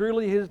you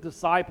truly his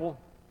disciple?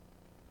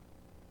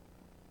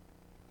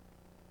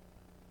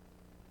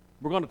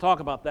 We're going to talk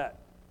about that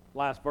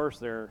last verse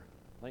there,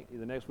 I think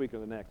either next week or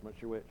the next, I'm not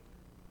sure which.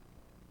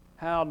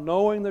 How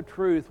knowing the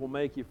truth will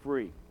make you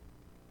free.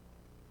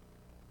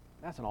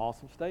 That's an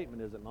awesome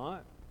statement, is it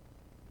not?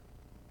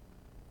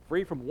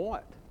 Free from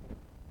what?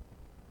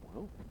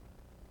 Well,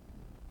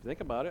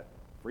 think about it.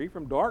 Free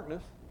from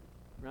darkness,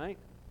 right?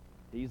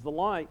 He's the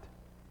light.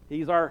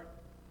 He's our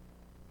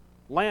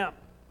lamp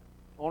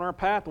on our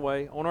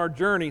pathway, on our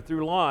journey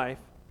through life.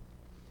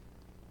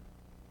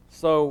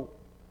 So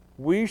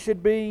we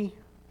should be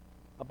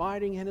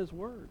abiding in his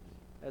words,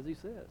 as he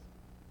says.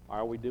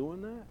 Are we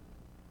doing that?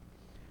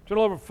 Turn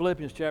over to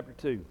Philippians chapter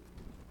 2.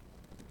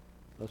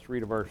 Let's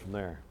read a verse from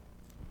there.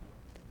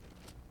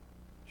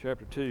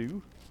 Chapter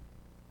 2,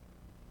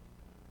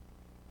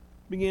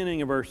 beginning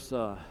in verse,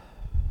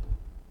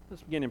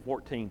 let's begin in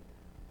 14.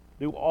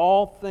 Do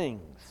all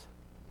things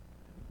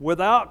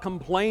without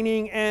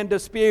complaining and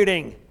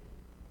disputing.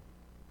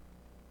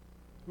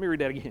 Let me read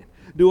that again.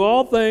 Do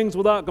all things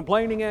without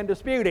complaining and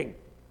disputing.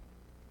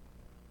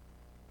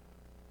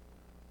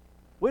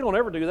 We don't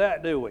ever do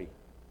that, do we?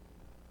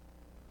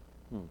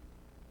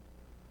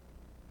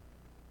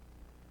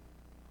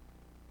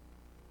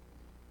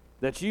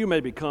 That you may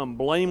become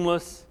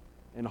blameless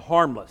and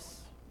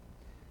harmless,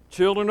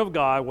 children of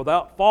God,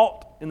 without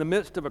fault in the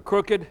midst of a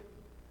crooked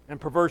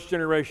and perverse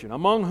generation,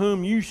 among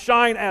whom you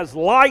shine as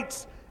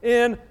lights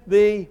in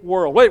the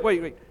world. Wait.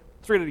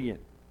 Let's read it again.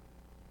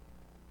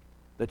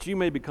 That you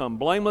may become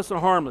blameless and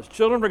harmless,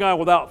 children of God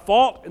without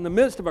fault in the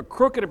midst of a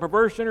crooked and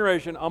perverse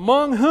generation,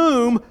 among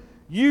whom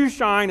you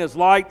shine as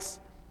lights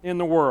in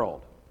the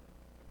world,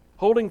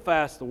 holding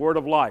fast the word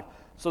of life,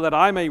 so that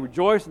I may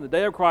rejoice in the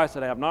day of Christ,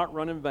 that I have not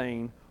run in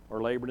vain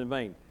or labored in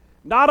vain.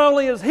 Not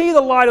only is He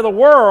the light of the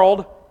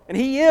world, and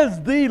He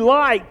is the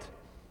light,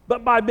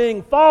 but by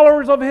being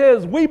followers of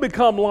His, we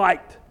become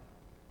light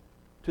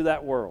to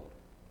that world.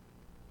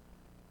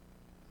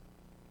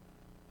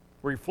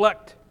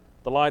 Reflect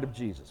the light of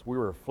Jesus. We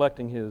were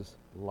reflecting His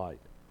light.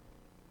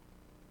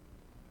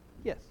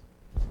 Yes.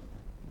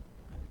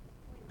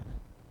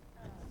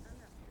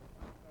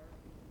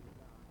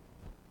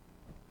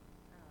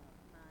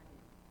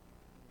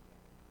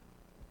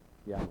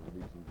 Yeah, I'm going to do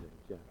some things.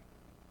 Yeah.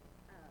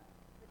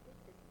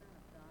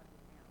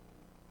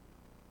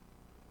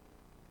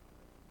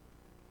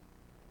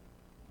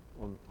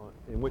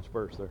 In which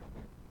verse there?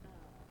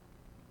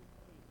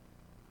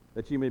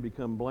 That you may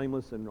become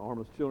blameless and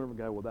harmless children of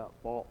God without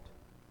fault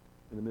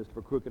in the midst of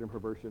a crooked and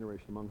perverse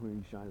generation, among whom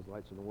you shine as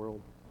lights in the world.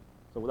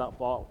 So without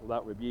fault,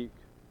 without rebuke,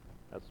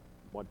 that's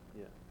what,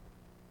 yeah.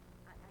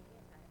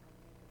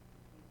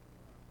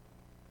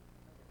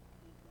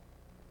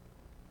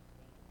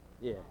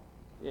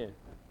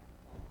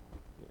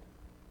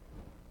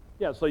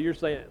 Yeah, so you're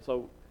saying,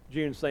 so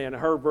June's saying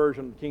her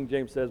version, King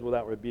James says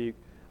without rebuke.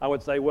 I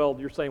would say, well,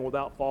 you're saying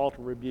without fault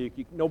or rebuke.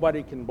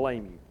 Nobody can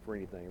blame you for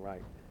anything,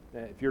 right?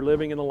 If you're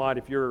living in the light,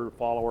 if you're a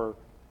follower,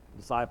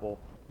 disciple,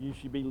 you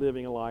should be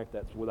living a life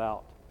that's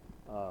without,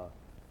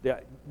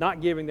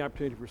 not giving the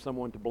opportunity for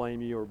someone to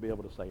blame you or be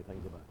able to say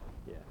things about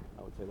it. Yeah,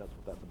 I would say that's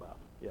what that's about.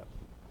 Yeah.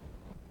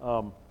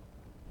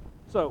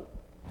 So,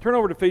 turn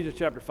over to Ephesians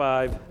chapter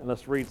 5, and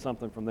let's read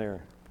something from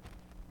there.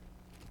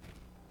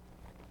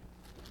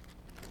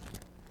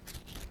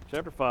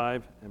 Chapter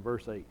 5 and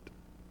verse 8,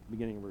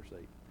 beginning of verse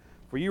 8.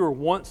 For you were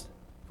once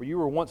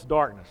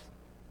darkness,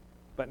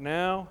 but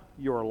now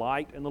you are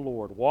light in the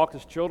Lord. Walk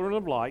as children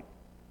of light,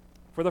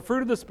 for the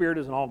fruit of the Spirit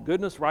is in all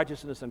goodness,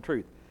 righteousness, and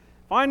truth,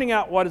 finding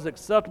out what is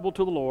acceptable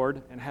to the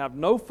Lord, and have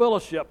no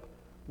fellowship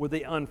with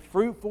the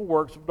unfruitful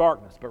works of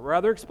darkness, but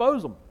rather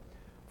expose them.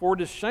 For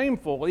it is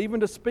shameful even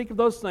to speak of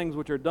those things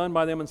which are done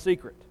by them in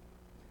secret.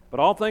 But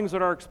all things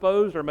that are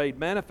exposed are made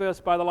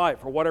manifest by the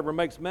light, for whatever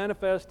makes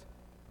manifest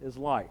is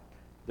light.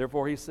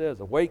 Therefore he says,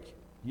 awake,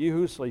 you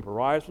who sleep,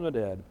 arise from the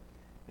dead,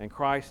 and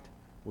Christ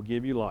will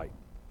give you light.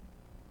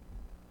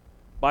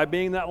 By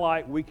being that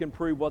light, we can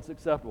prove what's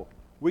acceptable.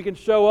 We can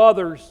show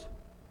others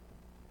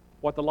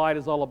what the light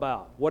is all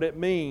about, what it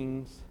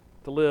means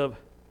to live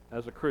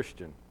as a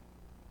Christian,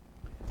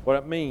 what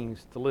it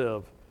means to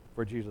live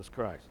for Jesus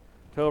Christ.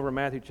 Turn over to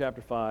Matthew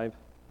chapter 5.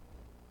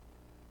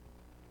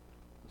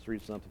 Let's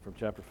read something from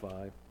chapter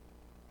 5.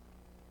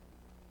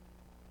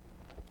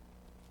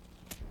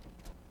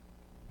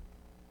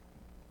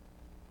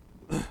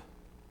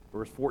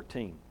 Verse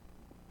 14.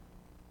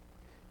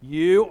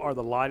 You are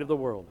the light of the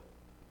world.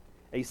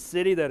 A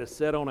city that is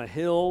set on a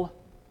hill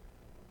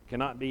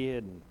cannot be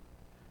hidden.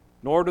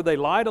 Nor do they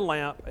light a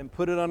lamp and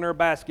put it under a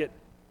basket,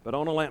 but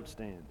on a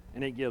lampstand,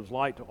 and it gives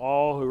light to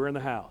all who are in the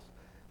house.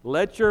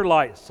 Let your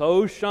light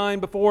so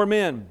shine before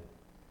men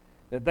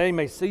that they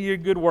may see your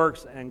good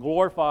works and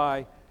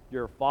glorify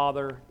your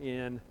Father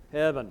in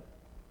heaven.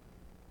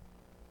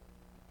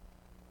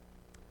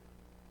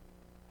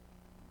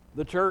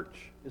 The church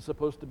is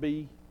supposed to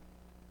be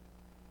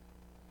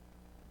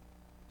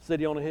a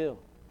city on a hill,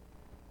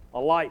 a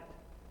light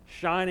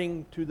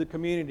shining to the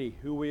community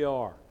who we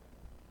are,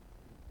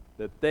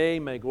 that they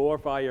may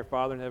glorify your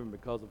Father in heaven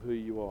because of who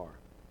you are.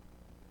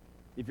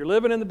 If you're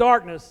living in the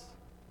darkness,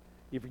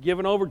 if you're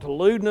given over to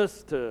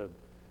lewdness, to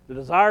the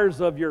desires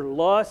of your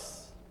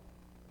lusts,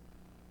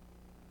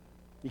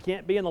 you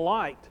can't be in the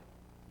light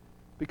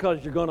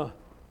because you're going to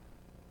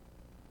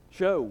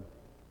show.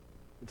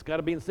 It's got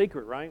to be in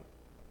secret, right?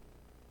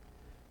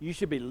 You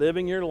should be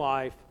living your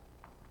life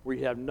where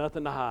you have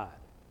nothing to hide.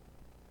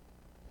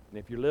 And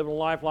if you're living a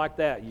life like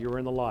that, you're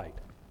in the light.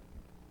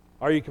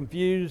 Are you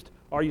confused?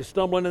 Are you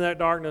stumbling in that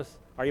darkness?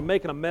 Are you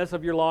making a mess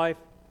of your life?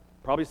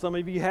 Probably some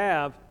of you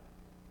have,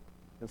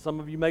 and some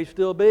of you may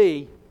still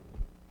be.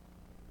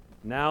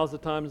 Now is the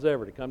time as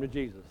ever to come to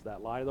Jesus,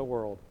 that light of the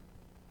world,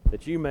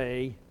 that you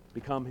may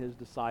become His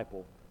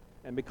disciple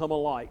and become a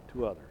light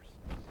to others.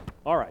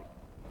 All right,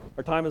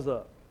 our time is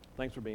up. Thanks for being